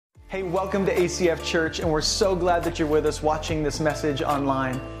Hey, welcome to ACF Church, and we're so glad that you're with us watching this message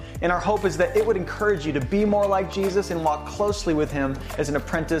online. And our hope is that it would encourage you to be more like Jesus and walk closely with Him as an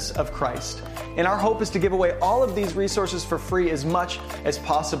apprentice of Christ. And our hope is to give away all of these resources for free as much as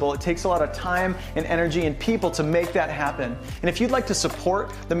possible. It takes a lot of time and energy and people to make that happen. And if you'd like to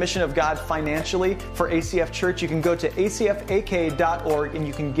support the mission of God financially for ACF Church, you can go to acfak.org and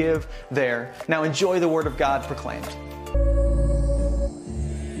you can give there. Now enjoy the Word of God proclaimed.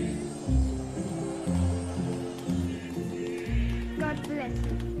 God bless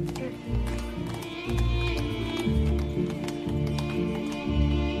you.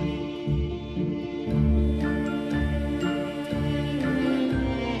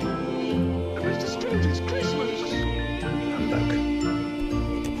 Mr. Scrooge, it's Christmas. Humbug.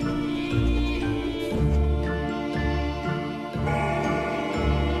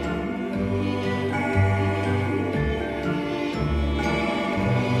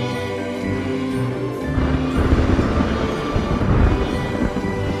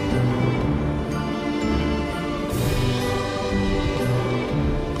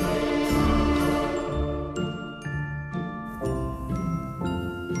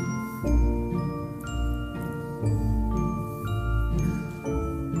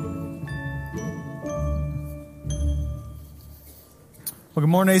 Well, good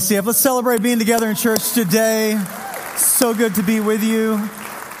morning, ACF. Let's celebrate being together in church today. So good to be with you.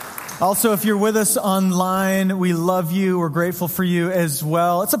 Also, if you're with us online, we love you. We're grateful for you as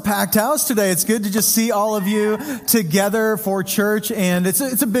well. It's a packed house today. It's good to just see all of you together for church, and it's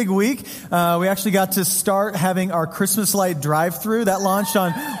a big week. We actually got to start having our Christmas light drive-through. That launched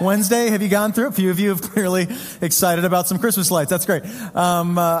on Wednesday. Have you gone through? A few of you have clearly excited about some Christmas lights. That's great.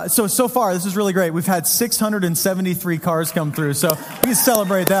 So far, this is really great. We've had 673 cars come through, so we can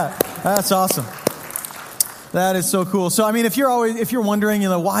celebrate that. That's awesome. That is so cool. So, I mean, if you're wondering,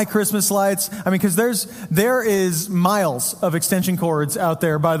 why Christmas lights? I mean, because there is miles of extension cords out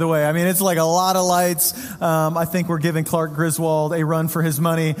there, by the way. I mean, it's like a lot of lights. I think we're giving Clark Griswold a run for his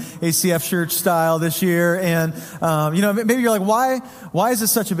money, ACF Church style this year. And, maybe you're like, why is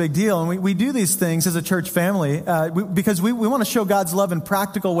this such a big deal? And we do these things as a church family, because we want to show God's love in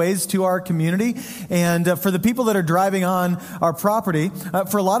practical ways to our community. And, for the people that are driving on our property,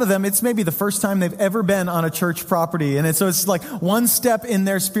 for a lot of them, it's maybe the first time they've ever been on a church property. And so it's like one step in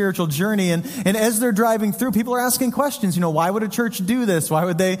their spiritual journey. And as they're driving through, people are asking questions. Why would a church do this? Why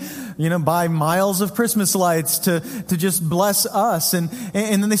would they, buy miles of Christmas lights to just bless us? And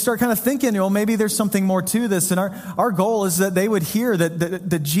then they start kind of thinking, maybe there's something more to this. And our goal is that they would hear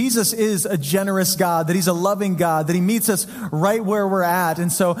that Jesus is a generous God, that He's a loving God, that He meets us right where we're at.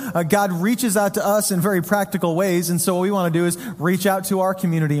 And so God reaches out to us in very practical ways. And so what we want to do is reach out to our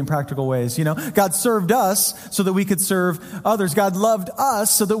community in practical ways. God served us so that we could serve others. God loved us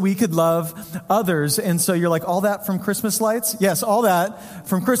so that we could love others. And so you're like, all that from Christmas lights? Yes, all that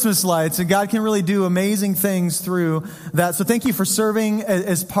from Christmas lights. And God can really do amazing things through that. So thank you for serving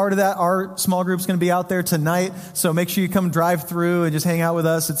as part of that. Our small group's going to be out there tonight. So make sure you come drive through and just hang out with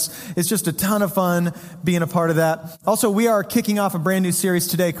us. It's just a ton of fun being a part of that. Also, we are kicking off a brand new series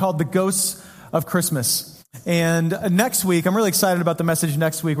today called The Ghosts of Christmas. And next week, I'm really excited about the message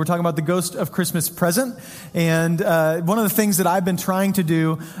next week. We're talking about the ghost of Christmas present. And one of the things that I've been trying to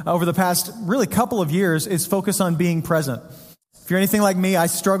do over the past really couple of years is focus on being present. If you're anything like me, I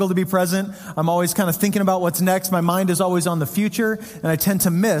struggle to be present. I'm always kind of thinking about what's next. My mind is always on the future, and I tend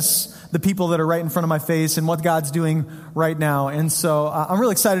to miss the people that are right in front of my face and what God's doing right now. And so I'm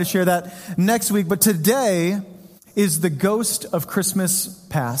really excited to share that next week. But today is the ghost of Christmas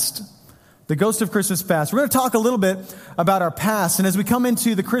past. The ghost of Christmas past. We're going to talk a little bit about our past. And as we come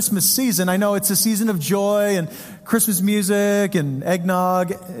into the Christmas season, I know it's a season of joy and Christmas music and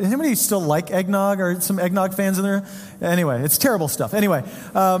eggnog. Anybody still like eggnog? Or some eggnog fans in there? Anyway, it's terrible stuff. Anyway,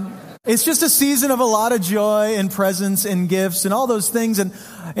 it's just a season of a lot of joy and presents and gifts and all those things.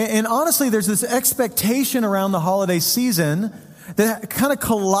 And honestly, there's this expectation around the holiday season that kind of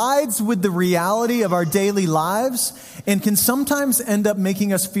collides with the reality of our daily lives and can sometimes end up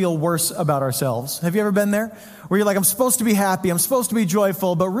making us feel worse about ourselves. Have you ever been there? Where you're like, I'm supposed to be happy, I'm supposed to be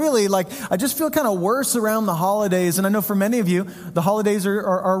joyful, but really, I just feel kind of worse around the holidays. And I know for many of you, the holidays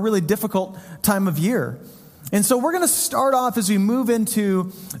are a really difficult time of year. And so we're going to start off as we move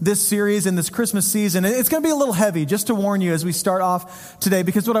into this series in this Christmas season. It's going to be a little heavy, just to warn you as we start off today,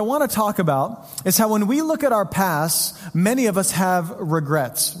 because what I want to talk about is how when we look at our past, many of us have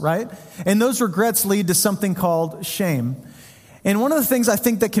regrets, right? And those regrets lead to something called shame. And one of the things I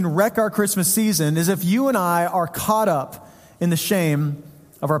think that can wreck our Christmas season is if you and I are caught up in the shame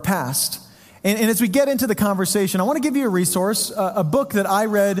of our past. And as we get into the conversation, I want to give you a resource, a book that I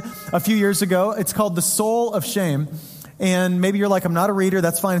read a few years ago. It's called The Soul of Shame. And maybe you're like, I'm not a reader.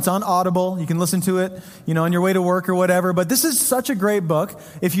 That's fine. It's on Audible. You can listen to it, on your way to work or whatever. But this is such a great book.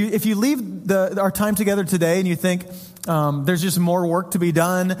 If you leave our time together today and you think there's just more work to be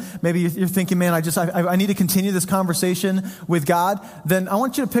done, maybe you're thinking, man, I need to continue this conversation with God, then I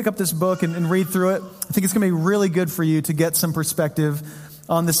want you to pick up this book and read through it. I think it's going to be really good for you to get some perspective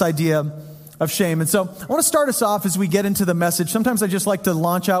on this idea of shame. And so I want to start us off as we get into the message. Sometimes I just like to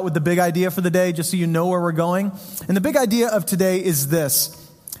launch out with the big idea for the day, just so you know where we're going. And the big idea of today is this.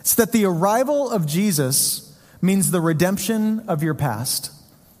 It's that the arrival of Jesus means the redemption of your past.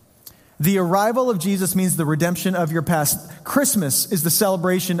 The arrival of Jesus means the redemption of your past. Christmas is the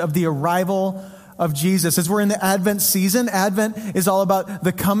celebration of the arrival of Jesus. As we're in the Advent season, Advent is all about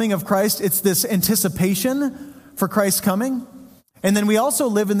the coming of Christ. It's this anticipation for Christ's coming. And then we also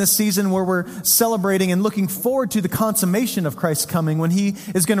live in this season where we're celebrating and looking forward to the consummation of Christ's coming, when he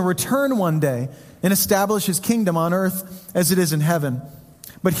is going to return one day and establish his kingdom on earth as it is in heaven.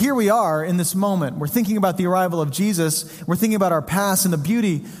 But here we are in this moment. We're thinking about the arrival of Jesus. We're thinking about our past, and the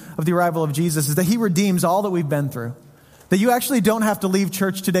beauty of the arrival of Jesus is that he redeems all that we've been through. That you actually don't have to leave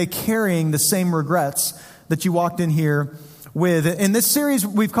church today carrying the same regrets that you walked in here with. In this series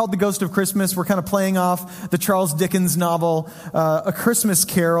we've called The Ghost of Christmas. We're kind of playing off the Charles Dickens novel, A Christmas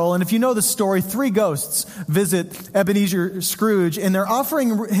Carol. And if you know the story, 3 ghosts visit Ebenezer Scrooge, and they're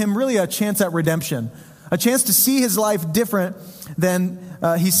offering him really a chance at redemption, a chance to see his life different than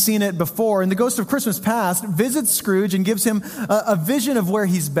he's seen it before. And the Ghost of Christmas Past visits Scrooge and gives him a vision of where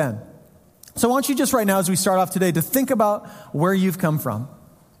he's been. So I want you just right now, as we start off today, to think about where you've come from,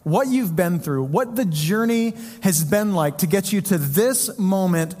 what you've been through, what the journey has been like to get you to this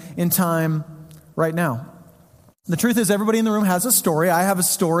moment in time right now. The truth is, everybody in the room has a story. I have a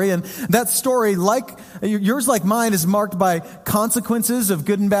story, and that story, like yours, like mine, is marked by consequences of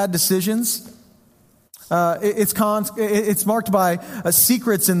good and bad decisions. It's marked by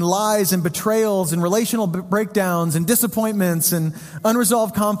secrets and lies and betrayals and relational breakdowns and disappointments and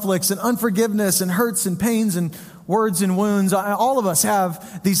unresolved conflicts and unforgiveness and hurts and pains and words and wounds. All of us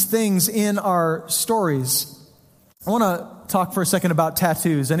have these things in our stories. I want to talk for a second about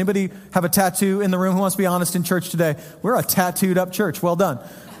tattoos. Anybody have a tattoo in the room? Who wants to be honest in church today? We're a tattooed up church. Well done.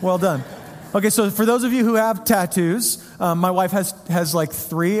 Well done. Okay, so for those of you who have tattoos, my wife has like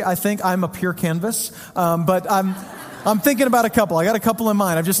 3, I think. I'm a pure canvas, but I'm thinking about a couple. I got a couple in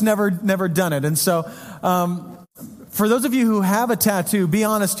mind. I've just never done it. And so, for those of you who have a tattoo, be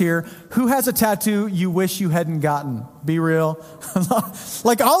honest here. Who has a tattoo you wish you hadn't gotten? Be real.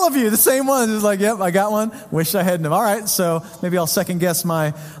 Like all of you, the same one. It's like, yep, I got one. Wish I hadn't. All right, so maybe I'll second guess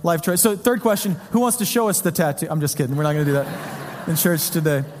my life choice. So third question, who wants to show us the tattoo? I'm just kidding. We're not going to do that in church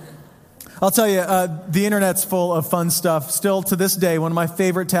today. I'll tell you, the internet's full of fun stuff. Still to this day, one of my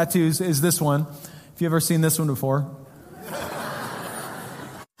favorite tattoos is this one. Have you ever seen this one before?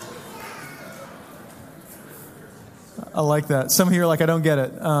 I like that. Some of you are like, I don't get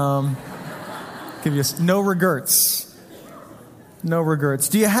it. Give you no regrets. No regrets.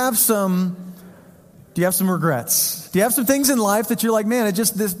 Do you have some regrets? Do you have some things in life that you're like, man, it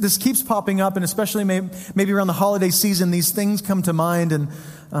just this keeps popping up, and especially maybe around the holiday season, these things come to mind,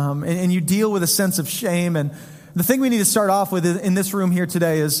 and you deal with a sense of shame. And the thing we need to start off with in this room here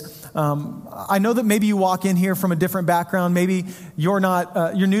today is, I know that maybe you walk in here from a different background. Maybe you're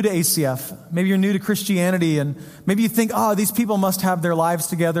new to ACF. Maybe you're new to Christianity, and maybe you think, oh, these people must have their lives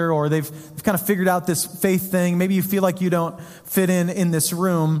together, or they've kind of figured out this faith thing. Maybe you feel like you don't fit in this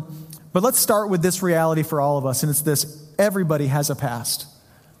room. But let's start with this reality for all of us, and it's this: everybody has a past.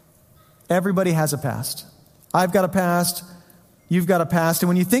 Everybody has a past. I've got a past. You've got a past. And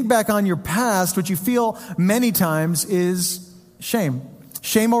when you think back on your past, what you feel many times is shame.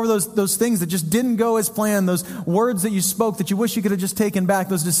 Shame over those things that just didn't go as planned, those words that you spoke that you wish you could have just taken back,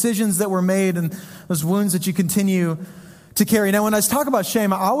 those decisions that were made, and those wounds that you continue to carry. Now, when I talk about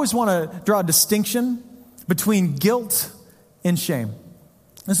shame, I always want to draw a distinction between guilt and shame.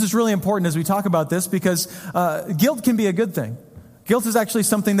 This is really important as we talk about this, because guilt can be a good thing. Guilt is actually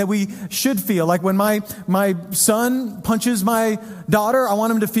something that we should feel. Like when my son punches my daughter, I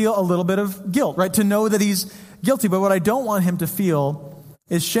want him to feel a little bit of guilt, right? To know that he's guilty. But what I don't want him to feel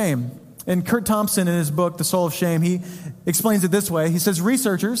is shame. And Kurt Thompson, in his book, The Soul of Shame, he explains it this way. He says,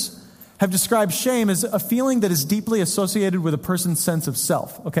 researchers have described shame as a feeling that is deeply associated with a person's sense of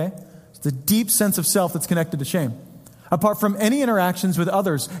self, okay? It's the deep sense of self that's connected to shame. apart from any interactions with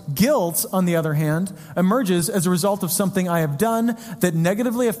others. Guilt, on the other hand, emerges as a result of something I have done that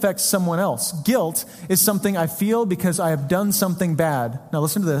negatively affects someone else. Guilt is something I feel because I have done something bad. Now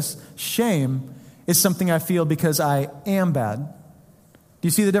listen to this. Shame is something I feel because I am bad. Do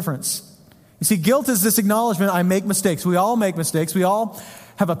you see the difference? You see, guilt is this acknowledgement I make mistakes. We all make mistakes. We all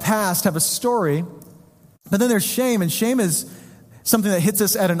have a past, have a story. But then there's shame, and shame is something that hits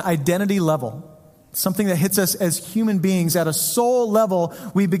us at an identity level. Something that hits us as human beings at a soul level.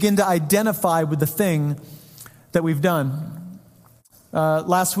 We begin to identify with the thing that we've done.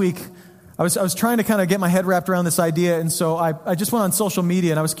 Last week, I was trying to kind of get my head wrapped around this idea, and so I just went on social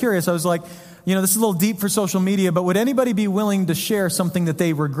media, and I was curious. I was like, this is a little deep for social media, but would anybody be willing to share something that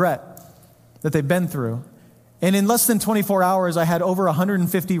they regret, that they've been through? And in less than 24 hours, I had over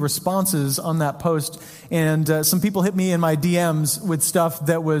 150 responses on that post. And some people hit me in my DMs with stuff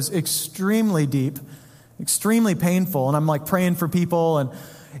that was extremely deep, extremely painful. And I'm like praying for people. And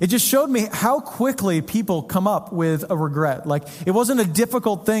it just showed me how quickly people come up with a regret. Like, it wasn't a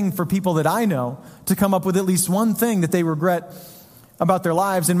difficult thing for people that I know to come up with at least one thing that they regret about their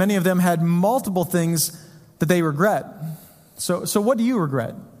lives. And many of them had multiple things that they regret. So what do you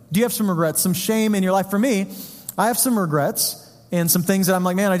regret? Do you have some regrets, some shame in your life? For me, I have some regrets and some things that I'm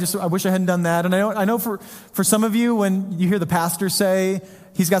like, man, I wish I hadn't done that. And I know for some of you, when you hear the pastor say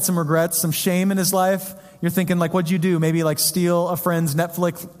he's got some regrets, some shame in his life, you're thinking like, what'd you do? Maybe like steal a friend's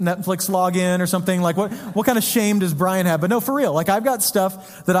Netflix login or something. Like what kind of shame does Brian have? But no, for real, like I've got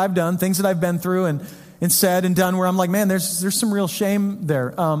stuff that I've done, things that I've been through and said and done where I'm like, man, there's some real shame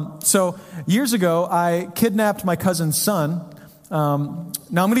there. So years ago, I kidnapped my cousin's son.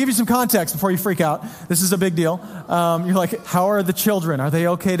 Now I'm going to give you some context before you freak out. This is a big deal. You're like, how are the children? Are they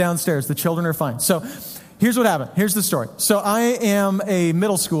okay downstairs? The children are fine. So here's what happened. Here's the story. So I am a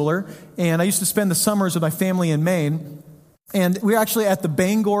middle schooler, and I used to spend the summers with my family in Maine. And we were actually at the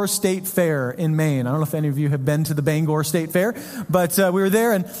Bangor State Fair in Maine. I don't know if any of you have been to the Bangor State Fair, but we were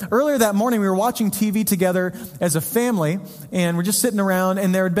there. And earlier that morning, we were watching TV together as a family, and we're just sitting around.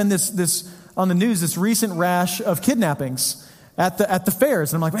 And there had been this on the news, this recent rash of kidnappings at the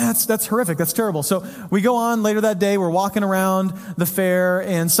fairs. And I'm like, man, that's horrific. That's terrible. So we go on later that day. We're walking around the fair,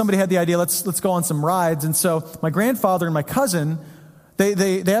 and somebody had the idea, let's go on some rides. And so my grandfather and my cousin,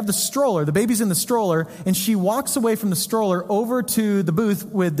 they have the stroller. The baby's in the stroller, and she walks away from the stroller over to the booth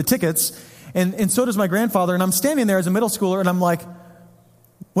with the tickets, and so does my grandfather. And I'm standing there as a middle schooler, and I'm like,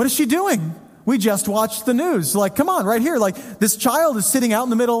 what is she doing? We just watched the news. Like, come on, right here. Like, this child is sitting out in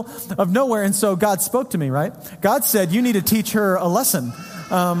the middle of nowhere. And so God spoke to me, right? God said, you need to teach her a lesson.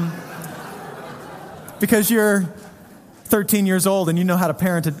 Because you're 13 years old and you know how to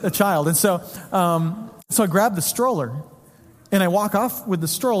parent a child. And so I grabbed the stroller and I walk off with the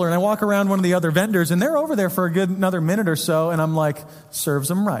stroller and I walk around one of the other vendors, and they're over there for a good another minute or so. And I'm like, serves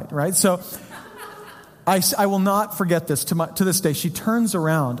them right? So I will not forget this to this day. She turns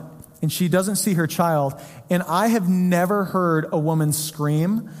around and she doesn't see her child. And I have never heard a woman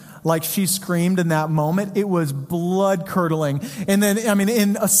scream like she screamed in that moment. It was blood curdling. And then,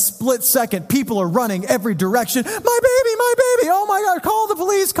 in a split second, people are running every direction. My baby. Oh my God, call the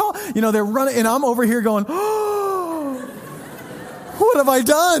police, they're running. And I'm over here going, oh, what have I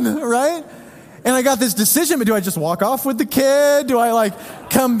done? Right? And I got this decision, but do I just walk off with the kid? Do I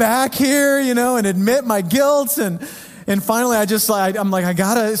come back here, and admit my guilt? And finally, I'm like, I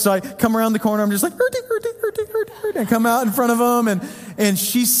gotta. So I come around the corner. I'm just like, and come out in front of them. And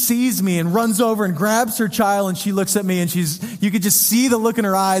she sees me and runs over and grabs her child. And she looks at me, and you could just see the look in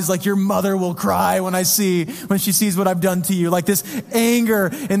her eyes, like your mother will cry when she sees what I've done to you. Like this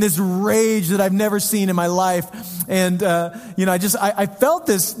anger and this rage that I've never seen in my life. And, I felt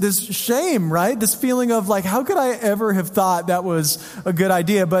this shame, right? This feeling of like, how could I ever have thought that was a good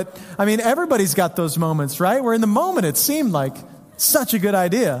idea? But everybody's got those moments, right? Where in the moment it seemed like such a good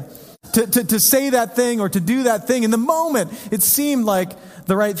idea to say that thing or to do that thing. In the moment, it seemed like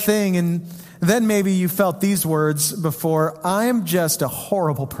the right thing. And then maybe you felt these words before: I'm just a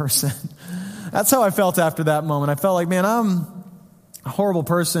horrible person. That's how I felt after that moment. I felt like, man, I'm a horrible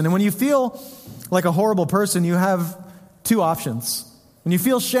person. And when you feel like a horrible person, you have two options. When you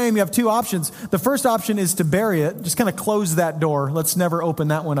feel shame, you have two options. The first option is to bury it. Just kind of close that door. Let's never open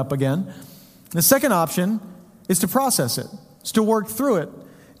that one up again. The second option is to process it. It's to work through it.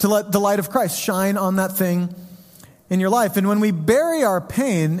 To let the light of Christ shine on that thing in your life. And when we bury our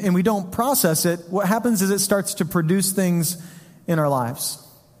pain and we don't process it, what happens is it starts to produce things in our lives.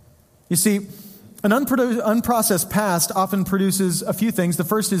 You see, an unprocessed past often produces a few things. The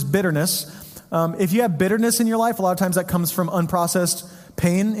first is bitterness. If you have bitterness in your life, a lot of times that comes from unprocessed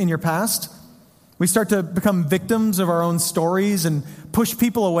pain in your past. We start to become victims of our own stories and push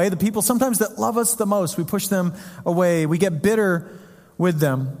people away. The people sometimes that love us the most, we push them away. We get bitter with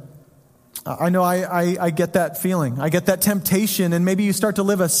them. I know I get that feeling. I get that temptation, and maybe you start to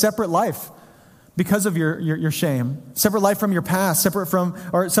live a separate life because of your shame. Separate life from your past,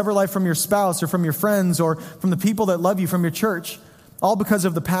 separate life from your spouse or from your friends or from the people that love you, from your church, all because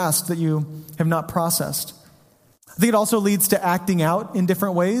of the past that you have not processed. I think it also leads to acting out in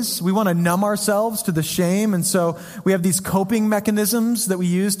different ways. We want to numb ourselves to the shame, and so we have these coping mechanisms that we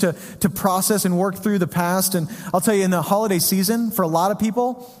use to process and work through the past. And I'll tell you, in the holiday season, for a lot of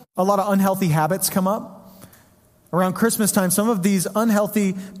people, a lot of unhealthy habits come up. Around Christmas time, some of these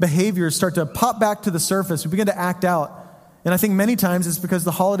unhealthy behaviors start to pop back to the surface. We begin to act out. And I think many times it's because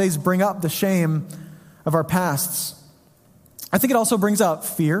the holidays bring up the shame of our pasts. I think it also brings out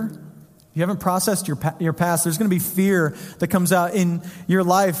fear. If you haven't processed your past, there's going to be fear that comes out in your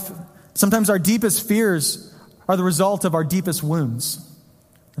life. Sometimes our deepest fears are the result of our deepest wounds,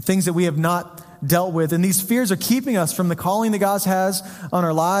 the things that we have not dealt with. And these fears are keeping us from the calling that God has on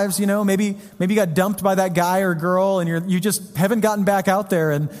our lives. You know, maybe you got dumped by that guy or girl, and you just haven't gotten back out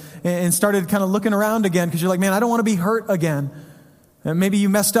there and started kind of looking around again because you're like, man, I don't want to be hurt again. And maybe you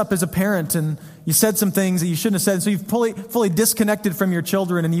messed up as a parent and you said some things that you shouldn't have said. So you've fully disconnected from your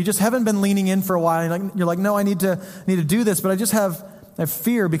children, and you just haven't been leaning in for a while. And you're like, no, I need to do this, but I just have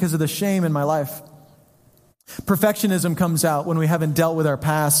fear because of the shame in my life. Perfectionism comes out when we haven't dealt with our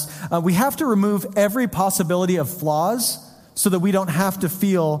past. We have to remove every possibility of flaws so that we don't have to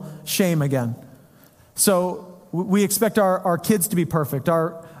feel shame again. So we expect our kids to be perfect,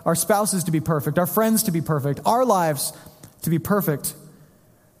 our spouses to be perfect, our friends to be perfect, our lives to be perfect.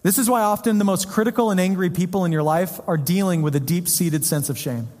 This is why often the most critical and angry people in your life are dealing with a deep-seated sense of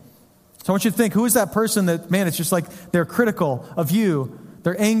shame. So I want you to think, who is that person that, man, it's just like they're critical of you,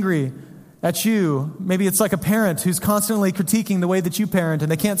 they're angry at you. Maybe it's like a parent who's constantly critiquing the way that you parent,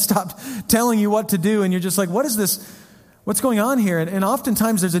 and they can't stop telling you what to do, and you're just like, what is this? What's going on here? And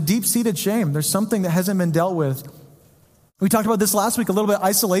oftentimes there's a deep-seated shame. There's something that hasn't been dealt with. We talked about this last week a little bit,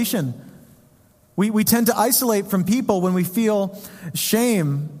 isolation. We tend to isolate from people when we feel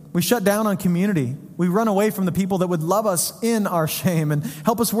shame. We shut down on community. We run away from the people that would love us in our shame and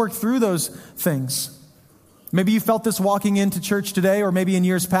help us work through those things. Maybe you felt this walking into church today, or maybe in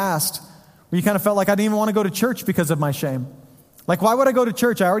years past, where you kind of felt like I didn't even want to go to church because of my shame. Like, why would I go to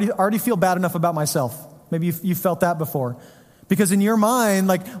church? I already feel bad enough about myself. Maybe you felt that before. Because in your mind,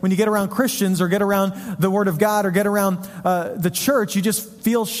 like when you get around Christians or get around the Word of God or get around the church, you just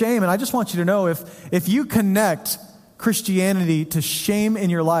feel shame. And I just want you to know, if you connect Christianity to shame in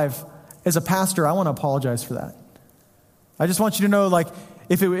your life, as a pastor, I want to apologize for that. I just want you to know, like,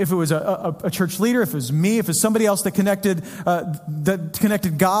 if it was a church leader, if it was me, if it was somebody else that connected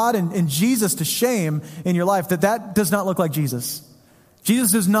God and Jesus to shame in your life, that does not look like Jesus.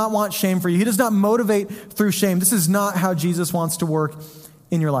 Jesus does not want shame for you. He does not motivate through shame. This is not how Jesus wants to work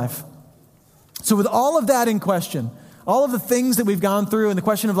in your life. So with all of that in question, all of the things that we've gone through and the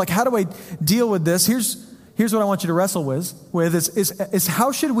question of, like, how do I deal with this? Here's what I want you to wrestle with is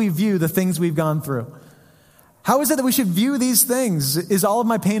how should we view the things we've gone through? How is it that we should view these things? Is all of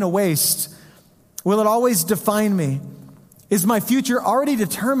my pain a waste? Will it always define me? Is my future already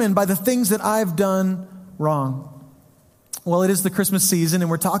determined by the things that I've done wrong? Well, it is the Christmas season, and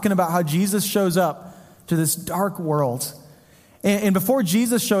we're talking about how Jesus shows up to this dark world. And before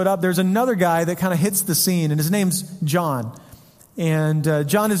Jesus showed up, there's another guy that kind of hits the scene, and his name's John. And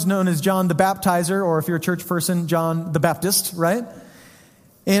John is known as John the Baptizer, or if you're a church person, John the Baptist, right?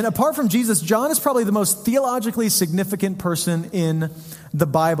 And apart from Jesus, John is probably the most theologically significant person in the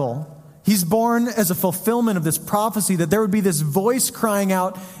Bible. He's born as a fulfillment of this prophecy that there would be this voice crying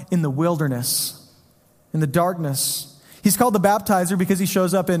out in the wilderness, in the darkness. He's called the Baptizer because he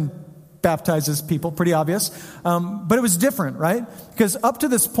shows up and baptizes people, pretty obvious. But it was different, right? Because up to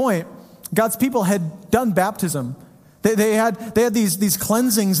this point, God's people had done baptism. They had these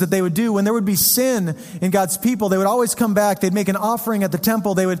cleansings that they would do. When there would be sin in God's people, they would always come back. They'd make an offering at the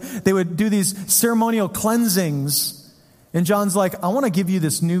temple. They would do these ceremonial cleansings. And John's like, I want to give you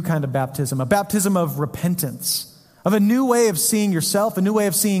this new kind of baptism, a baptism of repentance, of a new way of seeing yourself, a new way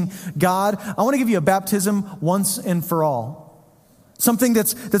of seeing God. I want to give you a baptism once and for all. Something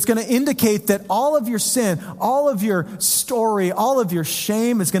that's going to indicate that all of your sin, all of your story, all of your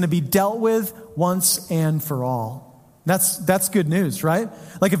shame is going to be dealt with once and for all. That's good news, right?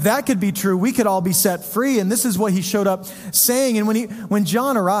 Like, if that could be true, we could all be set free. And this is what he showed up saying. And when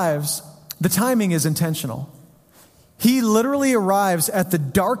John arrives, the timing is intentional. He literally arrives at the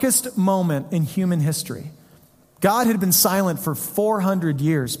darkest moment in human history. God had been silent for 400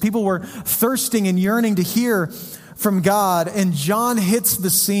 years. People were thirsting and yearning to hear from God, and John hits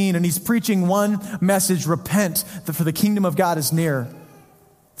the scene, and he's preaching one message: repent, for the kingdom of God is near.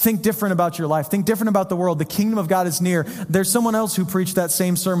 Think different about your life. Think different about the world. The kingdom of God is near. There's someone else who preached that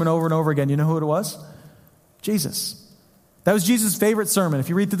same sermon over and over again. You know who it was? Jesus. That was Jesus' favorite sermon. If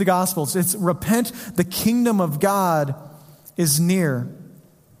you read through the Gospels, it's repent, the kingdom of God is near.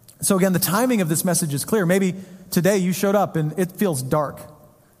 So again, the timing of this message is clear. Maybe today you showed up and it feels dark.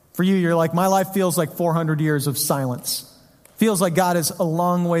 For you, you're like, my life feels like 400 years of silence. Feels like God is a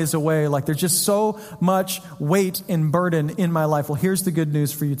long ways away. Like there's just so much weight and burden in my life. Well, here's the good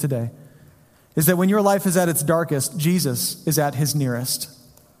news for you today, is that when your life is at its darkest, Jesus is at his nearest.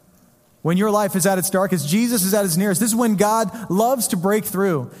 When your life is at its darkest, Jesus is at his nearest. This is when God loves to break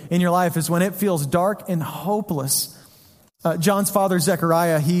through in your life, is when it feels dark and hopeless. John's father,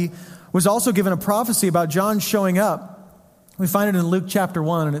 Zechariah, he was also given a prophecy about John showing up. We find it in Luke chapter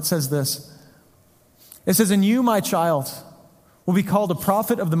 1, and it says this. It says, "And you, my child, will be called a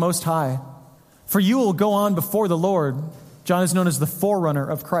prophet of the Most High, for you will go on before the Lord." John is known as the forerunner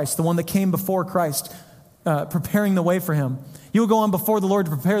of Christ, the one that came before Christ, preparing the way for him. You will go on before the Lord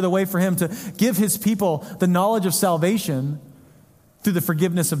to prepare the way for him, to give his people the knowledge of salvation through the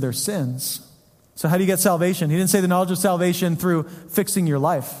forgiveness of their sins. So how do you get salvation? He didn't say the knowledge of salvation through fixing your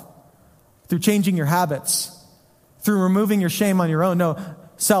life, through changing your habits, through removing your shame on your own. No,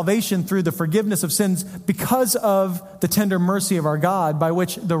 salvation through the forgiveness of sins because of the tender mercy of our God, by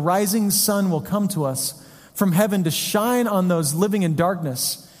which the rising sun will come to us from heaven to shine on those living in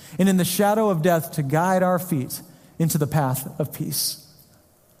darkness and in the shadow of death, to guide our feet into the path of peace.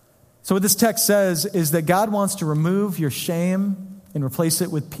 So what this text says is that God wants to remove your shame and replace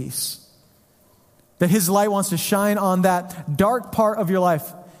it with peace. That his light wants to shine on that dark part of your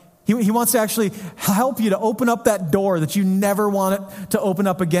life. He wants to actually help you to open up that door that you never want it to open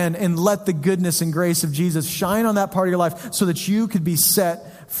up again, and let the goodness and grace of Jesus shine on that part of your life so that you could be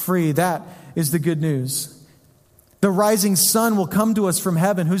set free. That is the good news. The rising sun will come to us from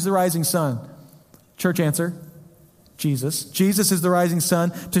heaven. Who's the rising sun? Church answer: Jesus. Jesus is the rising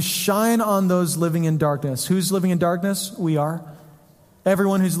sun to shine on those living in darkness. Who's living in darkness? We are.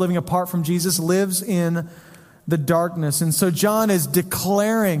 Everyone who's living apart from Jesus lives in the darkness. And so John is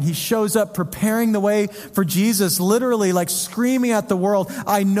declaring, he shows up preparing the way for Jesus, literally like screaming at the world,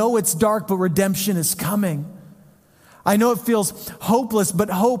 I know it's dark, but redemption is coming. I know it feels hopeless, but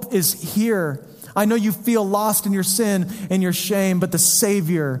hope is here. I know you feel lost in your sin and your shame, but the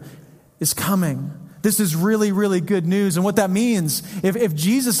Savior is coming. This is really, really good news. And what that means, if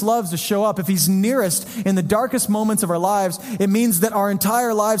Jesus loves to show up, if he's nearest in the darkest moments of our lives, it means that our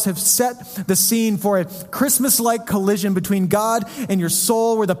entire lives have set the scene for a Christmas-like collision between God and your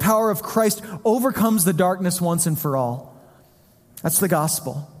soul, where the power of Christ overcomes the darkness once and for all. That's the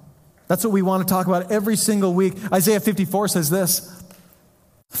gospel. That's what we want to talk about every single week. Isaiah 54 says this: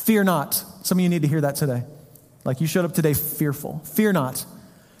 fear not. Some of you need to hear that today. Like you showed up today fearful. Fear not.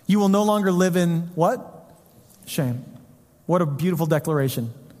 You will no longer live in what? Shame. What a beautiful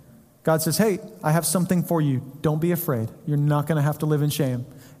declaration. God says, hey, I have something for you. Don't be afraid. You're not going to have to live in shame.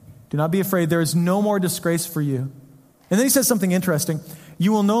 Do not be afraid. There is no more disgrace for you. And then he says something interesting.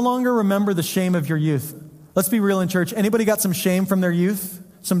 You will no longer remember the shame of your youth. Let's be real in church. Anybody got some shame from their youth?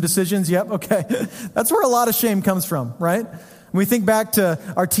 Some decisions? Yep. Okay. That's where a lot of shame comes from, right? When we think back to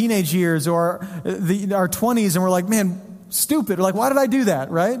our teenage years or our 20s and we're like, man, stupid. Or like, why did I do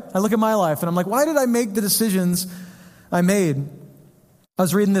that, right? I look at my life and I'm like, why did I make the decisions I made? I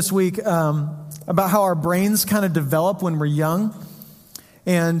was reading this week about how our brains kind of develop when we're young.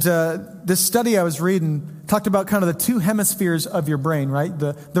 And this study I was reading talked about kind of the two hemispheres of your brain, right?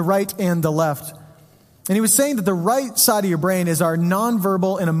 The right and the left. And he was saying that the right side of your brain is our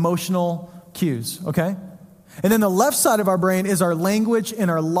nonverbal and emotional cues, okay? And then the left side of our brain is our language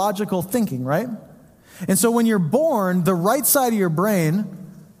and our logical thinking, right? And so when you're born, the right side of your brain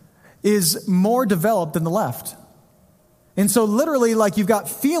is more developed than the left. And so literally, like, you've got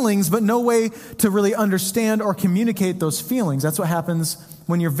feelings, but no way to really understand or communicate those feelings. That's what happens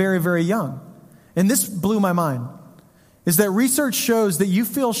when you're very, very young. And this blew my mind, is that research shows that you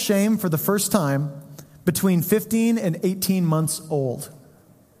feel shame for the first time between 15 and 18 months old.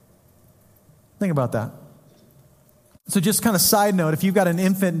 Think about that. So just kind of side note, if you've got an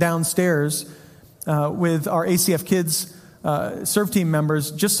infant downstairs with our ACF Kids serve team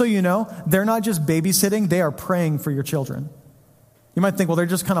members, just so you know, they're not just babysitting, they are praying for your children. You might think, well, they're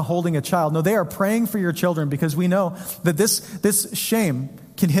just kind of holding a child. No, they are praying for your children, because we know that this shame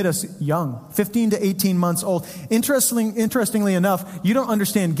can hit us young, 15 to 18 months old. Interestingly enough, you don't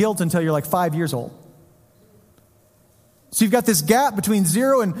understand guilt until you're like 5 years old. So you've got this gap between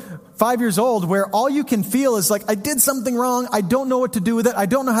 0 and 5 years old where all you can feel is like, I did something wrong. I don't know what to do with it. I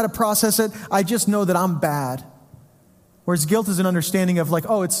don't know how to process it. I just know that I'm bad. Whereas guilt is an understanding of like,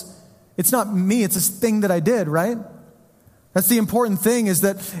 oh, it's not me. It's this thing that I did, right? That's the important thing, is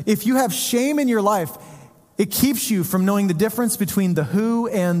that if you have shame in your life, it keeps you from knowing the difference between the who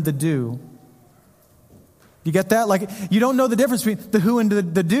and the do. You get that? Like, you don't know the difference between the who and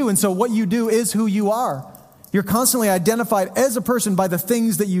the do. And so what you do is who you are. You're constantly identified as a person by the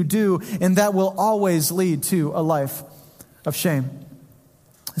things that you do, and that will always lead to a life of shame.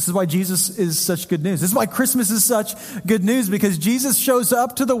 This is why Jesus is such good news. This is why Christmas is such good news, because Jesus shows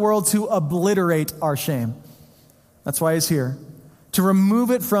up to the world to obliterate our shame. That's why he's here, to remove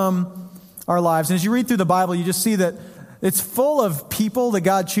it from our lives. And as you read through the Bible, you just see that it's full of people that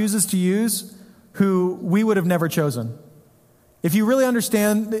God chooses to use who we would have never chosen. If you really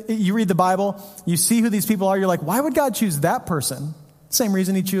understand, you read the Bible, you see who these people are, you're like, why would God choose that person? Same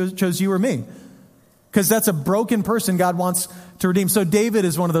reason he chose you or me. Because that's a broken person God wants to redeem. So David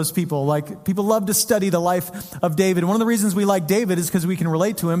is one of those people. Like, people love to study the life of David. One of the reasons we like David is because we can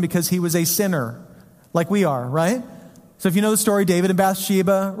relate to him, because he was a sinner, like we are, right? So if you know the story, David and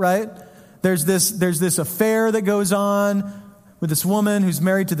Bathsheba, right? There's this affair that goes on with this woman who's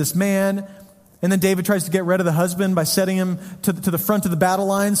married to this man. And then David tries to get rid of the husband by setting him to the front of the battle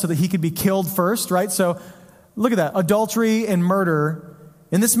line so that he could be killed first, right? So look at that, adultery and murder.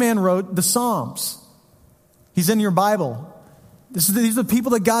 And this man wrote the Psalms. He's in your Bible. These are the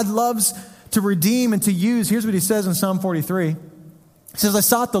people that God loves to redeem and to use. Here's what he says in Psalm 43. He says, I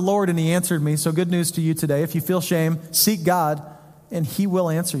sought the Lord and he answered me. So good news to you today. If you feel shame, seek God and he will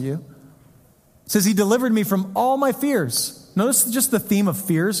answer you. It says he delivered me from all my fears. Notice just the theme of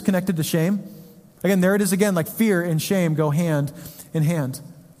fears connected to shame. Again, there it is again, like fear and shame go hand in hand.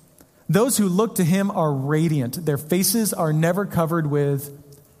 Those who look to him are radiant. Their faces are never covered with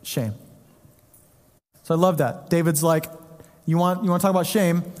shame. So I love that. David's like, you want to talk about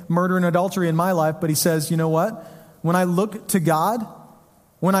shame, murder and adultery in my life, but he says, you know what? When I look to God,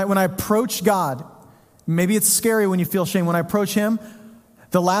 when I approach God, maybe it's scary when you feel shame. When I approach him,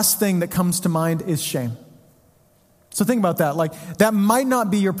 the last thing that comes to mind is shame. So think about that. Like, that might not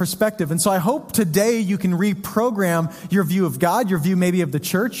be your perspective. And so I hope today you can reprogram your view of God, your view maybe of the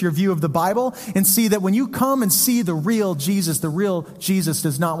church, your view of the Bible, and see that when you come and see the real Jesus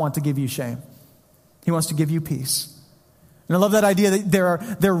does not want to give you shame. He wants to give you peace. And I love that idea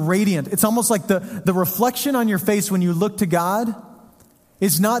that they're radiant. It's almost like the reflection on your face when you look to God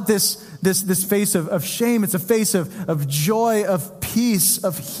is not this face of shame. It's a face of joy, of peace,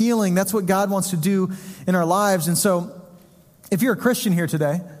 of healing. That's what God wants to do in our lives. And so if you're a Christian here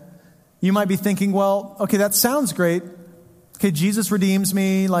today, you might be thinking, well, okay, that sounds great. Okay, Jesus redeems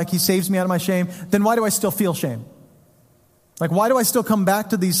me, like he saves me out of my shame. Then why do I still feel shame? Like, why do I still come back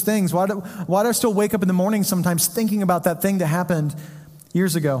to these things? Why do I still wake up in the morning sometimes thinking about that thing that happened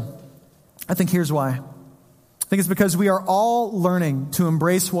years ago? I think here's why. I think it's because we are all learning to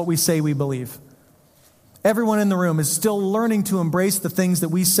embrace what we say we believe. Everyone in the room is still learning to embrace the things that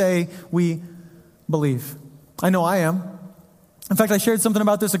we say we believe. I know I am. In fact, I shared something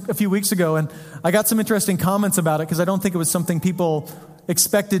about this a few weeks ago, and I got some interesting comments about it because I don't think it was something people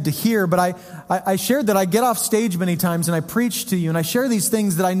expected to hear. But I shared that I get off stage many times and I preach to you, and I share these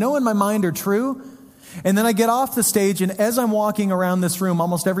things that I know in my mind are true. And then I get off the stage, and as I'm walking around this room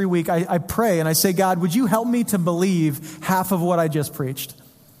almost every week, I pray and I say, God, would you help me to believe half of what I just preached?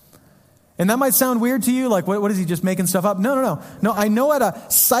 And that might sound weird to you, like, what is he just making stuff up? No. I know at a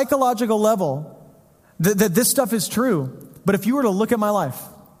psychological level that this stuff is true. But if you were to look at my life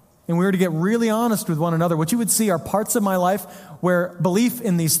and we were to get really honest with one another, what you would see are parts of my life where belief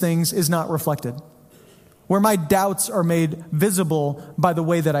in these things is not reflected, where my doubts are made visible by the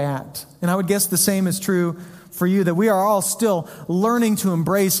way that I act. And I would guess the same is true for you, that we are all still learning to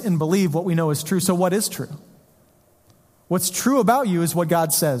embrace and believe what we know is true. So what is true? What's true about you is what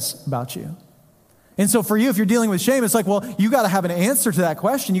God says about you. And so for you, if you're dealing with shame, it's like, well, you got to have an answer to that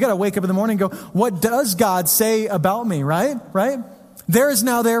question. You got to wake up in the morning and go, what does God say about me, right? There is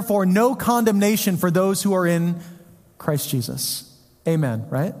now therefore no condemnation for those who are in Christ Jesus. Amen,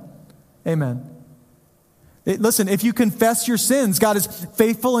 right? Amen. Listen, if you confess your sins, God is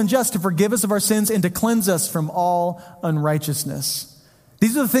faithful and just to forgive us of our sins and to cleanse us from all unrighteousness.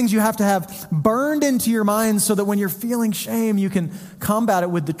 These are the things you have to have burned into your mind so that when you're feeling shame, you can combat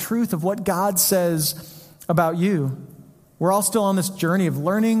it with the truth of what God says about you. We're all still on this journey of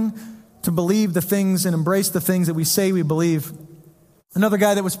learning to believe the things and embrace the things that we say we believe. Another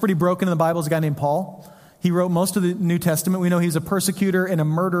guy that was pretty broken in the Bible is a guy named Paul. He wrote most of the New Testament. We know he's a persecutor and a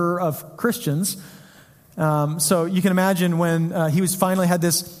murderer of Christians. So you can imagine when he was finally had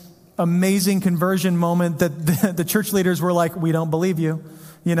this amazing conversion moment that the church leaders were like, we don't believe you,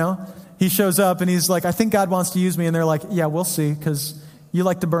 you know? He shows up and he's like, I think God wants to use me. And they're like, yeah, we'll see, because you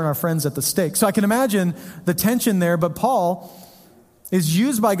like to burn our friends at the stake. So I can imagine the tension there, but Paul is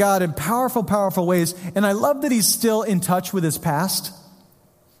used by God in powerful, powerful ways. And I love that he's still in touch with his past.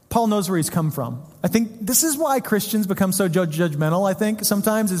 Paul knows where he's come from. I think this is why Christians become so judgmental, I think,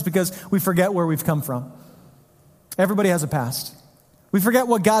 sometimes, is because we forget where we've come from. Everybody has a past. We forget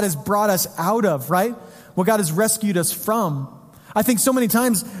what God has brought us out of, right? What God has rescued us from. I think so many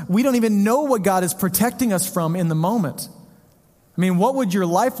times we don't even know what God is protecting us from in the moment. I mean, what would your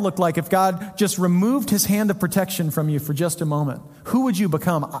life look like if God just removed his hand of protection from you for just a moment? Who would you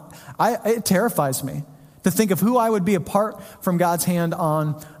become? It terrifies me to think of who I would be apart from God's hand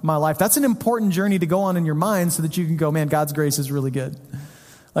on my life. That's an important journey to go on in your mind so that you can go, man, God's grace is really good.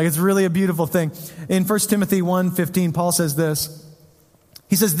 Like, it's really a beautiful thing. In 1 Timothy 1:15, Paul says this.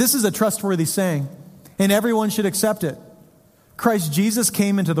 He says, this is a trustworthy saying, and everyone should accept it. Christ Jesus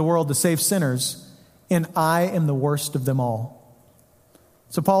came into the world to save sinners, and I am the worst of them all.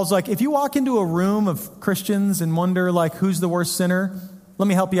 So Paul's like, if you walk into a room of Christians and wonder, like, who's the worst sinner? Let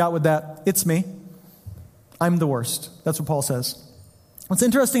me help you out with that. It's me. I'm the worst. That's what Paul says. What's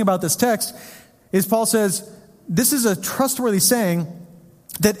interesting about this text is Paul says, this is a trustworthy saying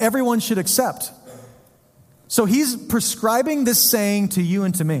that everyone should accept. So he's prescribing this saying to you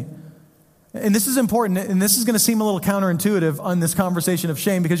and to me. And this is important, and this is going to seem a little counterintuitive on this conversation of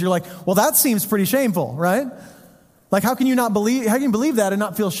shame, because you're like, well, that seems pretty shameful, right? Like, how can you believe that and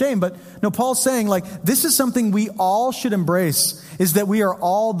not feel shame? But no, Paul's saying, like, this is something we all should embrace, is that we are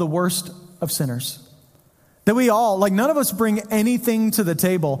all the worst of sinners. That we all, like, none of us bring anything to the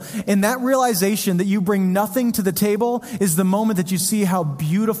table. And that realization that you bring nothing to the table is the moment that you see how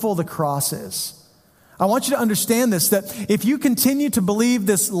beautiful the cross is. I want you to understand this, that if you continue to believe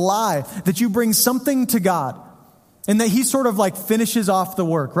this lie, that you bring something to God, and that he sort of like finishes off the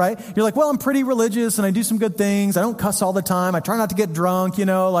work, right? You're like, well, I'm pretty religious and I do some good things. I don't cuss all the time. I try not to get drunk, you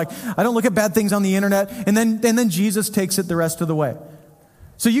know, like I don't look at bad things on the internet. And then Jesus takes it the rest of the way.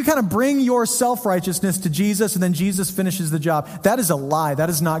 So you kind of bring your self-righteousness to Jesus, and then Jesus finishes the job. That is a lie. That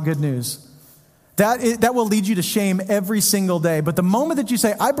is not good news. That will lead you to shame every single day. But the moment that you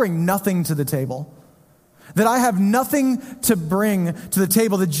say, I bring nothing to the table, that I have nothing to bring to the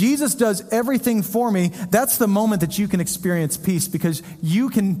table, that Jesus does everything for me, that's the moment that you can experience peace, because you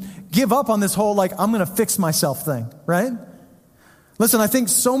can give up on this whole, like, I'm going to fix myself thing, right? Listen, I think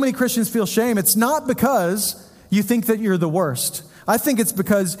so many Christians feel shame. It's not because you think that you're the worst. I think it's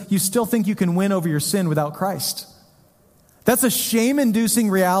because you still think you can win over your sin without Christ. That's a shame-inducing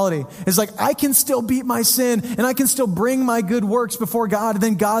reality. It's like, I can still beat my sin, and I can still bring my good works before God, and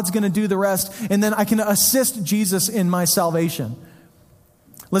then God's going to do the rest, and then I can assist Jesus in my salvation.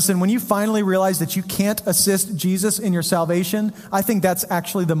 Listen, when you finally realize that you can't assist Jesus in your salvation, I think that's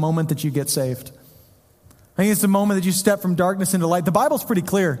actually the moment that you get saved. I think it's the moment that you step from darkness into light. The Bible's pretty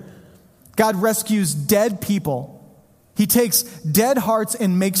clear. God rescues dead people. He takes dead hearts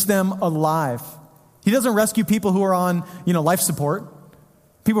and makes them alive. He doesn't rescue people who are on, life support.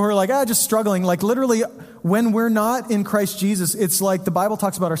 People who are like, just struggling. Like, literally, when we're not in Christ Jesus, it's like the Bible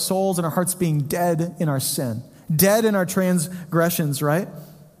talks about our souls and our hearts being dead in our sin, dead in our transgressions, right?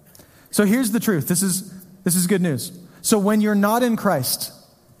 So here's the truth. This is good news. So when you're not in Christ,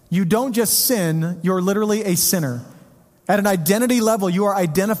 you don't just sin, you're literally a sinner. At an identity level, you are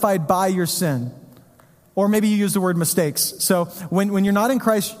identified by your sin. Or maybe you use the word mistakes. So when you're not in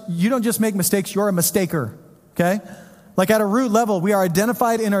Christ, you don't just make mistakes, you're a mistaker, okay? Like, at a root level, we are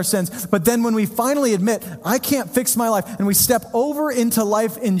identified in our sins. But then when we finally admit, I can't fix my life, and we step over into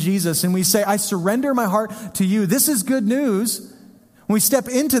life in Jesus, and we say, I surrender my heart to you, this is good news. When we step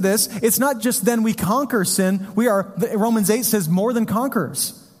into this, it's not just then we conquer sin. We are, Romans 8 says, more than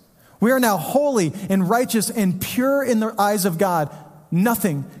conquerors. We are now holy and righteous and pure in the eyes of God.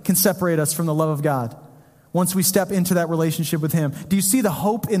 Nothing can separate us from the love of God once we step into that relationship with him. Do you see the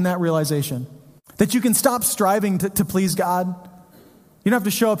hope in that realization? That you can stop striving to please God? You don't have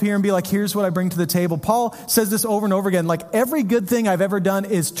to show up here and be like, here's what I bring to the table. Paul says this over and over again, like, every good thing I've ever done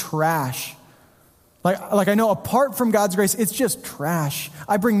is trash. Like I know apart from God's grace, it's just trash.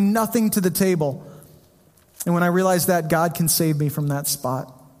 I bring nothing to the table. And when I realize that, God can save me from that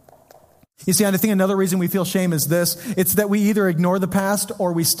spot. You see, I think another reason we feel shame is this. It's that we either ignore the past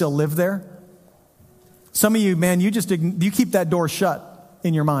or we still live there. Some of you, man, you keep that door shut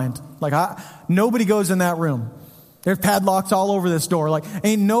in your mind. Like, nobody goes in that room. There's padlocks all over this door. Like,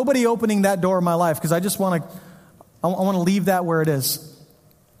 ain't nobody opening that door in my life, because I just want to leave that where it is.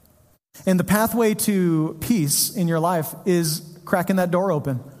 And the pathway to peace in your life is cracking that door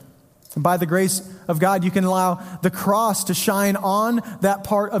open. And by the grace of God, you can allow the cross to shine on that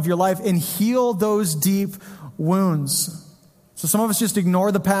part of your life and heal those deep wounds. So some of us just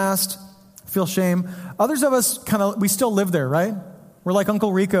ignore the past, feel shame. Others of us we still live there, right? We're like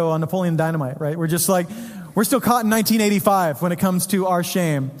Uncle Rico on Napoleon Dynamite, right? We're just like, we're still caught in 1985 when it comes to our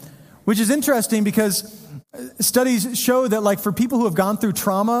shame, which is interesting because studies show that like for people who have gone through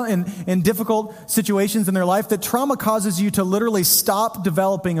trauma and difficult situations in their life, that trauma causes you to literally stop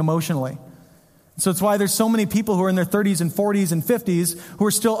developing emotionally. So it's why there's so many people who are in their 30s and 40s and 50s who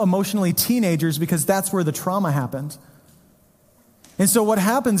are still emotionally teenagers, because that's where the trauma happened. And so what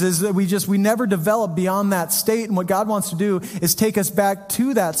happens is that we never develop beyond that state. And what God wants to do is take us back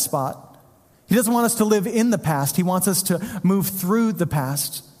to that spot. He doesn't want us to live in the past. He wants us to move through the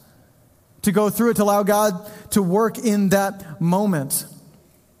past, to go through it, to allow God to work in that moment.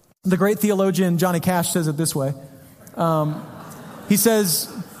 The great theologian Johnny Cash says it this way. He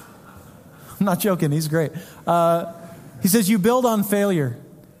says, I'm not joking, he's great. He says, you build on failure.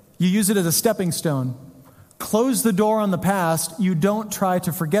 You use it as a stepping stone. Close the door on the past. You don't try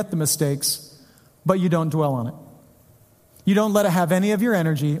to forget the mistakes, but you don't dwell on it. You don't let it have any of your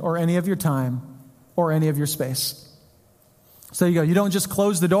energy or any of your time or any of your space. So you go. You don't just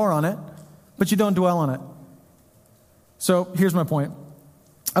close the door on it, but you don't dwell on it. So here's my point.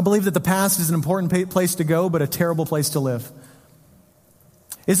 I believe that the past is an important place to go, but a terrible place to live.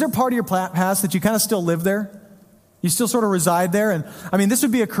 Is there part of your past that you kind of still live there? You still sort of reside there? And I mean, this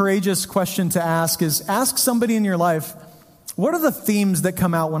would be a courageous question to ask, is ask somebody in your life, what are the themes that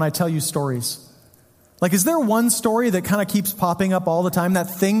come out when I tell you stories? Like, is there one story that kind of keeps popping up all the time? That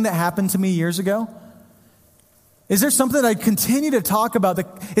thing that happened to me years ago? Is there something that I continue to talk about that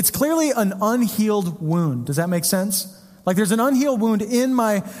it's clearly an unhealed wound? Does that make sense? Like there's an unhealed wound in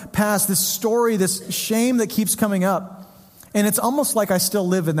my past, this story, this shame that keeps coming up. And it's almost like I still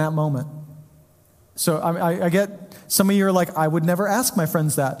live in that moment. So I get some of you are like, I would never ask my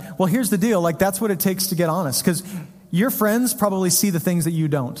friends that. Well, here's the deal. Like that's what it takes to get honest, because your friends probably see the things that you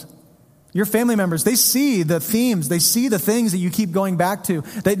don't. Your family members, they see the themes, they see the things that you keep going back to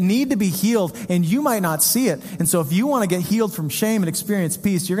that need to be healed, and you might not see it. And so if you want to get healed from shame and experience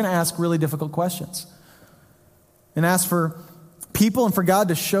peace, you're going to ask really difficult questions and ask for people and for God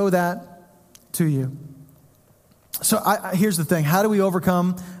to show that to you. So here's the thing. How do we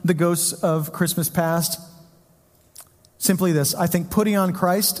overcome the ghosts of Christmas past? Simply this. I think putting on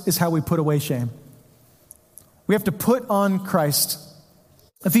Christ is how we put away shame. We have to put on Christ.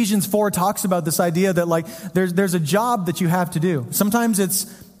 Ephesians 4 talks about this idea that like there's a job that you have to do. Sometimes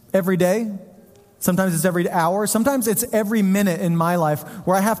it's every day. Sometimes it's every hour. Sometimes it's every minute in my life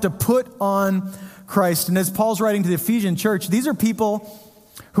where I have to put on Christ. And as Paul's writing to the Ephesian church, these are people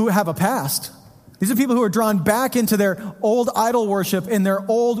who have a past. These are people who are drawn back into their old idol worship and their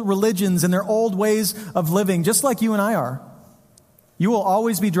old religions and their old ways of living, just like you and I are. You will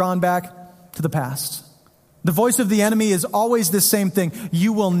always be drawn back to the past. The voice of the enemy is always the same thing.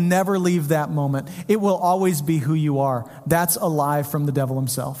 You will never leave that moment. It will always be who you are. That's a lie from the devil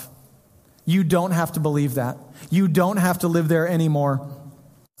himself. You don't have to believe that. You don't have to live there anymore.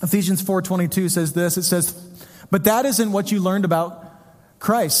 Ephesians 4:22 says this. It says, but that isn't what you learned about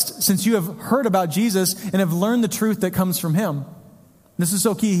Christ, since you have heard about Jesus and have learned the truth that comes from him. This is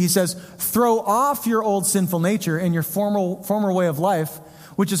so key. He says, throw off your old sinful nature and your former way of life,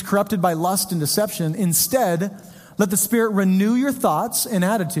 which is corrupted by lust and deception. Instead, let the Spirit renew your thoughts and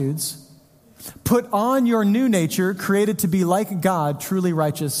attitudes. Put on your new nature, created to be like God, truly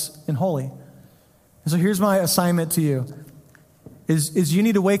righteous and holy. And so here's my assignment to you, is you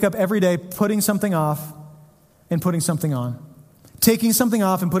need to wake up every day putting something off and putting something on. Taking something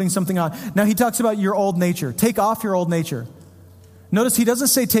off and putting something on. Now he talks about your old nature. Take off your old nature. Notice he doesn't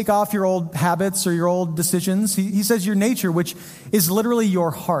say take off your old habits or your old decisions. He says your nature, which is literally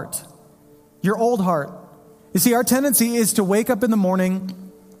your heart. Your old heart. You see, our tendency is to wake up in the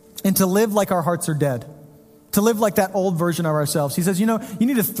morning and to live like our hearts are dead. To live like that old version of ourselves. He says, you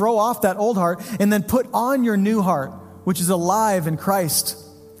need to throw off that old heart and then put on your new heart, which is alive in Christ.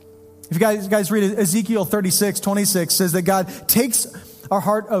 If you guys read Ezekiel 36:26, says that God takes our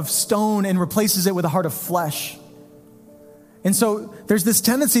heart of stone and replaces it with a heart of flesh. And so there's this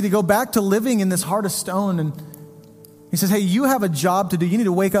tendency to go back to living in this heart of stone. And he says, hey, you have a job to do. You need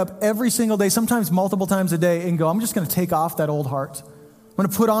to wake up every single day, sometimes multiple times a day, and go, I'm just going to take off that old heart. I'm going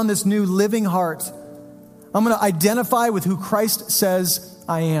to put on this new living heart. I'm going to identify with who Christ says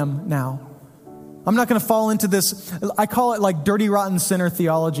I am now. I'm not going to fall into this, I call it like dirty, rotten sinner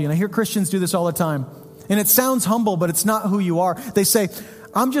theology. And I hear Christians do this all the time. And it sounds humble, but it's not who you are. They say,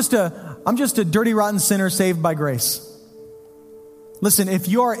 I'm just a dirty, rotten sinner saved by grace. Listen, if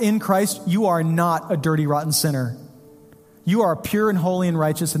you are in Christ, you are not a dirty, rotten sinner. You are pure and holy and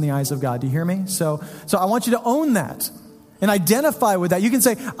righteous in the eyes of God. Do you hear me? So I want you to own that and identify with that. You can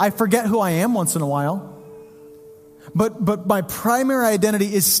say, I forget who I am once in a while. But my primary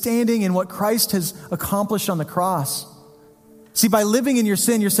identity is standing in what Christ has accomplished on the cross. See, by living in your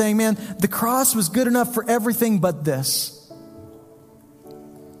sin, you're saying, man, the cross was good enough for everything but this.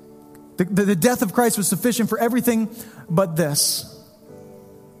 The death of Christ was sufficient for everything but this.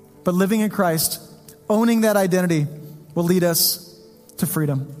 But living in Christ, owning that identity, will lead us to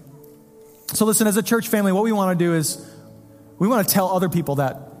freedom. So listen, as a church family, what we want to do is we want to tell other people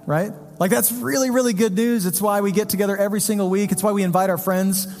that, right? Like that's really, really good news. It's why we get together every single week. It's why we invite our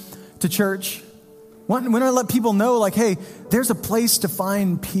friends to church. We want to let people know, like, hey, there's a place to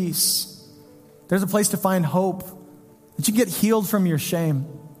find peace. There's a place to find hope. That you get healed from your shame.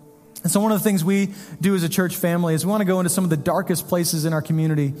 And so one of the things we do as a church family is we want to go into some of the darkest places in our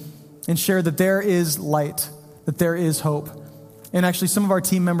community and share that there is light, that there is hope. And actually, some of our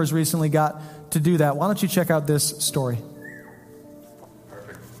team members recently got to do that. Why don't you check out this story?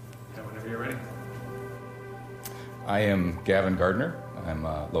 Perfect. Whenever you're ready. I am Gavin Gardner. I'm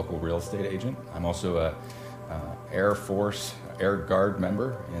a local real estate agent. I'm also a Air Force Air Guard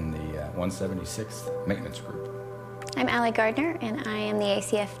member in the 176th Maintenance Group. I'm Allie Gardner, and I am the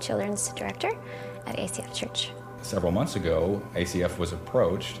ACF Children's Director at ACF Church. Several months ago, ACF was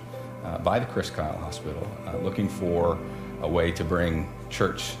approached by the Chris Kyle Hospital looking for a way to bring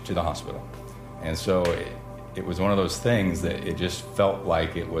church to the hospital. And so it was one of those things that it just felt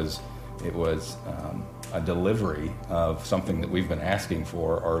like it was a delivery of something that we've been asking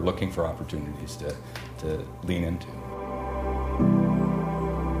for or looking for opportunities to lean into.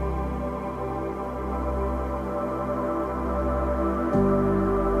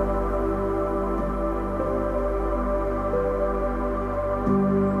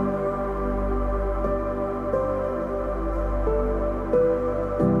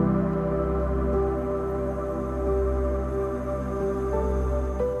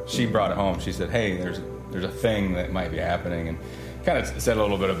 She brought it home. She said, hey, there's a thing that might be happening, and kind of said a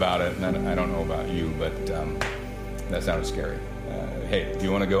little bit about it, and I don't know about you, but that sounded scary. Hey, do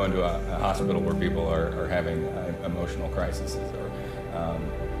you want to go into a hospital where people are having emotional crises or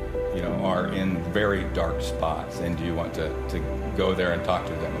are in very dark spots, and do you want to go there and talk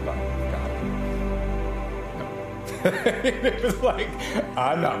to them about God? No. It was like,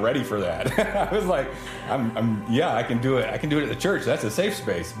 I'm not ready for that. I was like, I can do it. I can do it at the church. That's a safe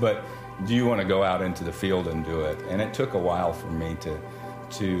space. But do you want to go out into the field and do it? And it took a while for me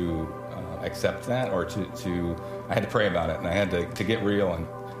to accept that, or I had to pray about it, and I had to get real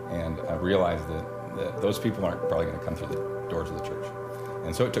and I realized that those people aren't probably going to come through the doors of the church.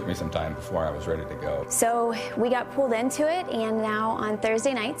 And so it took me some time before I was ready to go. So we got pulled into it, and now on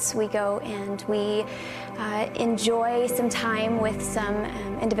Thursday nights we go and we enjoy some time with some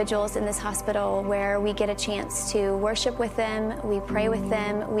individuals in this hospital where we get a chance to worship with them, we pray with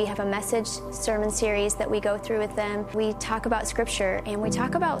them, we have a message sermon series that we go through with them. We talk about scripture, and we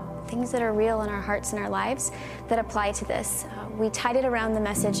talk about things that are real in our hearts and our lives that apply to this. We tied it around the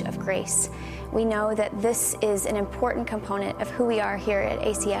message of grace. We know that this is an important component of who we are here at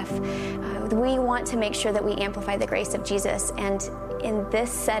ACF. We want to make sure that we amplify the grace of Jesus, and in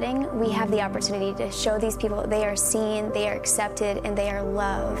this setting, we have the opportunity to show these people that they are seen, they are accepted, and they are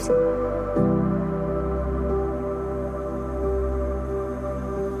loved.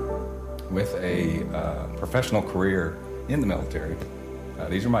 With a professional career in the military,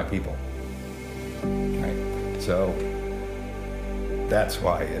 these are my people. Right? So that's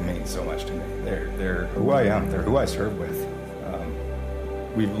why it means so much to me. They're who I am. They're who I serve with.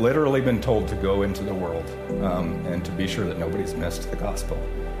 We've literally been told to go into the world and to be sure that nobody's missed the gospel.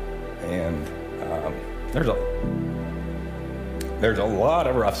 And there's a lot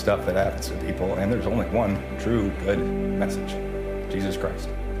of rough stuff that happens to people, and there's only one true good message, Jesus Christ.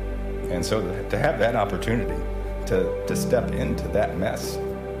 And so to have that opportunity to step into that mess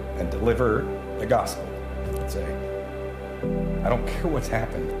and deliver the gospel and say, I don't care what's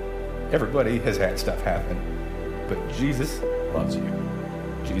happened. Everybody has had stuff happen, but Jesus loves you.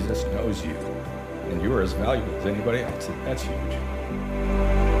 Jesus knows you, and you are as valuable as anybody else. That's huge.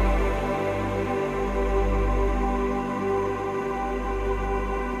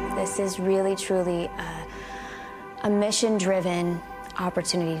 This is really, truly a mission-driven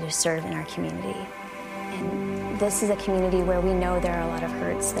opportunity to serve in our community. And this is a community where we know there are a lot of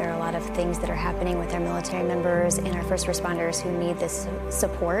hurts, there are a lot of things that are happening with our military members and our first responders who need this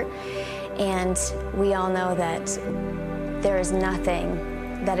support. And we all know that there is nothing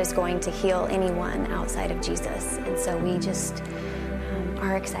that is going to heal anyone outside of Jesus. And so we just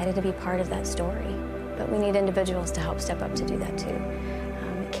are excited to be part of that story. But we need individuals to help step up to do that too.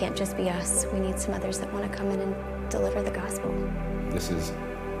 It can't just be us. We need some others that want to come in and deliver the gospel. This is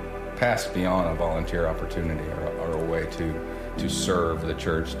past beyond a volunteer opportunity or a way to serve the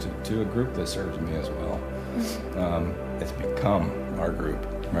church to a group that serves me as well. It's become our group,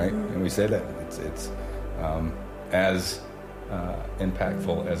 right? And we say that it's as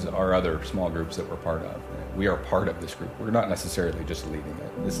impactful as our other small groups that we're part of. We are part of this group. We're not necessarily just leading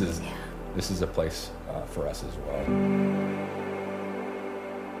it. This is a place for us as well.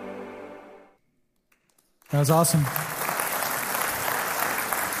 That was awesome.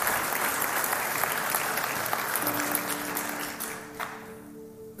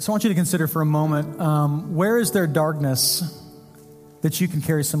 So I want you to consider for a moment, where is there darkness that you can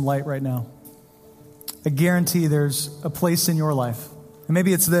carry some light right now? I guarantee there's a place in your life. And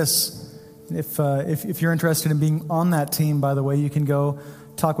maybe it's this. If you're interested in being on that team, by the way, you can go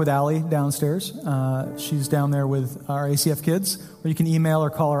talk with Allie downstairs. She's down there with our ACF kids, or you can email or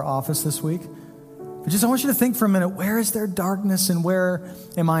call our office this week. But I want you to think for a minute, where is there darkness and where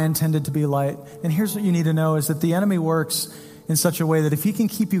am I intended to be light? And here's what you need to know is that the enemy works in such a way that if he can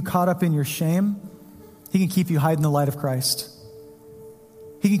keep you caught up in your shame, he can keep you hiding the light of Christ.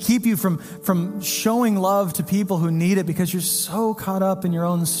 He can keep you from showing love to people who need it because you're so caught up in your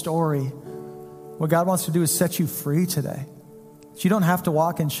own story. What God wants to do is set you free today. So you don't have to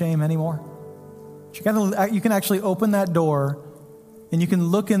walk in shame anymore. You can actually open that door and you can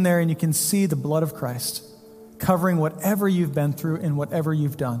look in there and you can see the blood of Christ covering whatever you've been through and whatever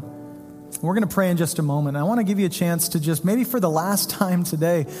you've done. We're going to pray in just a moment. I want to give you a chance to just, maybe for the last time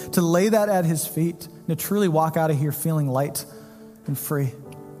today, to lay that at his feet and to truly walk out of here feeling light and free.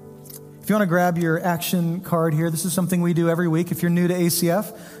 If you want to grab your action card here, this is something we do every week. If you're new to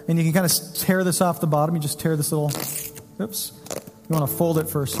ACF, and you can kind of tear this off the bottom, you just tear this little, oops. You want to fold it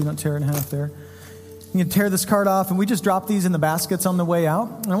first so you don't tear it in half there. You can tear this card off, and we just drop these in the baskets on the way out.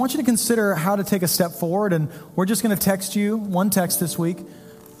 And I want you to consider how to take a step forward, and we're just going to text you one text this week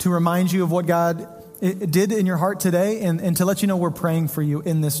to remind you of what God did in your heart today and to let you know we're praying for you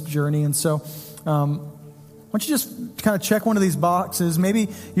in this journey. And so why don't you just kind of check one of these boxes. Maybe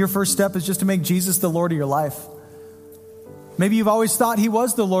your first step is just to make Jesus the Lord of your life. Maybe you've always thought he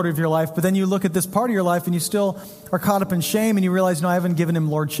was the Lord of your life, but then you look at this part of your life and you still are caught up in shame and you realize, no, I haven't given him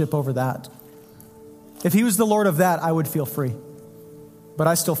lordship over that. If he was the Lord of that, I would feel free. But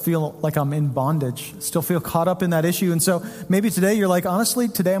I still feel like I'm in bondage, still feel caught up in that issue. And so maybe today you're like, honestly,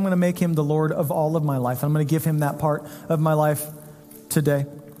 today I'm going to make him the Lord of all of my life. I'm going to give him that part of my life today.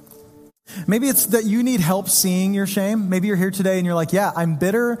 Maybe it's that you need help seeing your shame. Maybe you're here today and you're like, yeah, I'm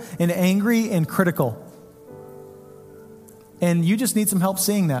bitter and angry and critical. And you just need some help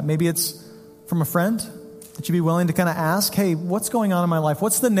seeing that. Maybe it's from a friend that you'd be willing to kind of ask, hey, what's going on in my life?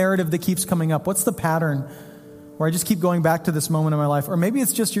 What's the narrative that keeps coming up? What's the pattern where I just keep going back to this moment in my life? Or maybe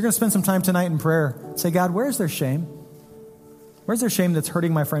it's just you're going to spend some time tonight in prayer. Say, God, where's their shame? Where's their shame that's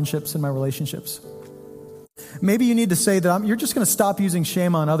hurting my friendships and my relationships? Maybe you need to say that you're just going to stop using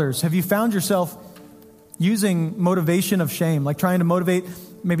shame on others. Have you found yourself using motivation of shame, like trying to motivate,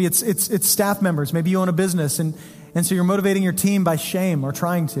 maybe it's staff members, maybe you own a business, and so you're motivating your team by shame or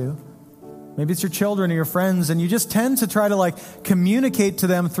trying to. Maybe it's your children or your friends, and you just tend to try to communicate to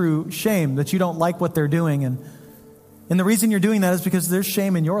them through shame that you don't like what they're doing. And the reason you're doing that is because there's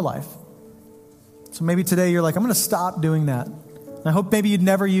shame in your life. So maybe today you're like, I'm going to stop doing that. And I hope maybe you'd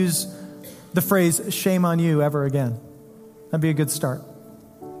never use the phrase shame on you ever again. That'd be a good start.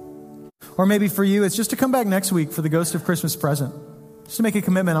 Or maybe for you, it's just to come back next week for the Ghost of Christmas Present. Just to make a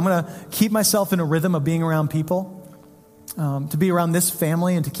commitment. I'm going to keep myself in a rhythm of being around people, to be around this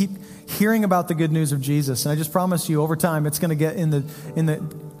family, and to keep hearing about the good news of Jesus. And I just promise you, over time, it's going to get in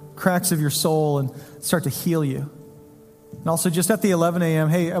the cracks of your soul and start to heal you. And also, just at the 11 a.m.,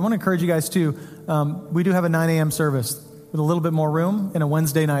 hey, I want to encourage you guys too. We do have a 9 a.m. service with a little bit more room and a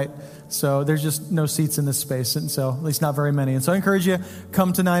Wednesday night. So there's just no seats in this space, and so at least not very many. And so I encourage you,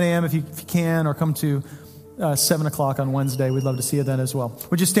 come to 9 a.m. if you can, or come to 7 o'clock on Wednesday. We'd love to see you then as well.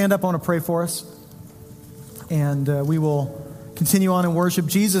 Would you stand up? I want to pray for us. And we will continue on in worship.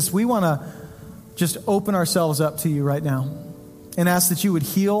 Jesus, we want to just open ourselves up to you right now and ask that you would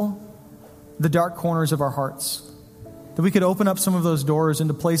heal the dark corners of our hearts. That we could open up some of those doors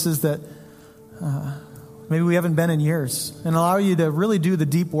into places that maybe we haven't been in years, and allow you to really do the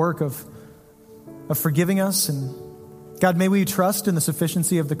deep work of forgiving us. And God, may we trust in the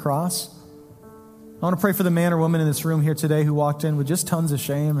sufficiency of the cross. I want to pray for the man or woman in this room here today who walked in with just tons of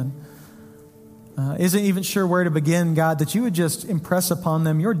shame. And isn't even sure where to begin, God, that you would just impress upon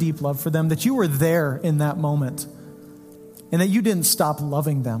them your deep love for them, that you were there in that moment, and that you didn't stop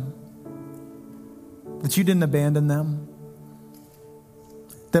loving them, that you didn't abandon them,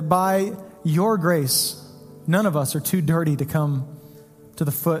 that by your grace, none of us are too dirty to come to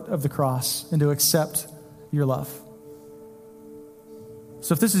the foot of the cross and to accept your love.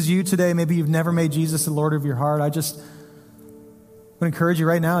 So if this is you today, maybe you've never made Jesus the Lord of your heart, I just would encourage you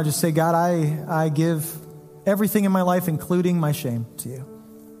right now, just say, God, I give everything in my life, including my shame, to you.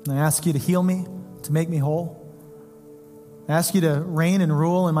 And I ask you to heal me, to make me whole. I ask you to reign and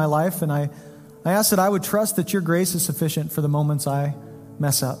rule in my life, and I ask that I would trust that your grace is sufficient for the moments I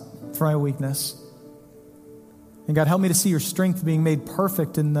mess up, for my weakness. And God, help me to see your strength being made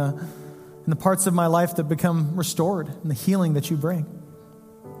perfect in the parts of my life that become restored, and the healing that you bring.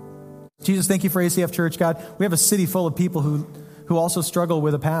 Jesus, thank you for ACF Church. God, we have a city full of people who also struggle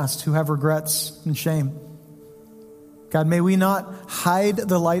with a past, who have regrets and shame. God, may we not hide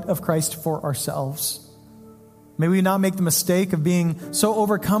the light of Christ for ourselves. May we not make the mistake of being so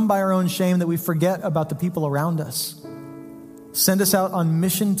overcome by our own shame that we forget about the people around us. Send us out on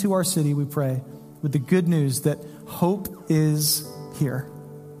mission to our city, we pray, with the good news that hope is here.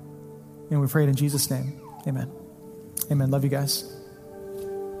 And we pray it in Jesus' name. Amen. Amen. Love you guys.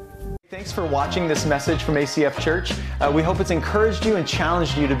 Thanks for watching this message from ACF Church. We hope it's encouraged you and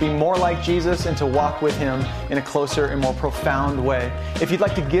challenged you to be more like Jesus and to walk with him in a closer and more profound way. If you'd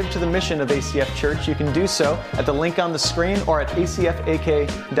like to give to the mission of ACF Church, you can do so at the link on the screen or at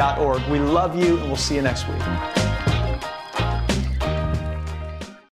acfak.org. We love you, and we'll see you next week.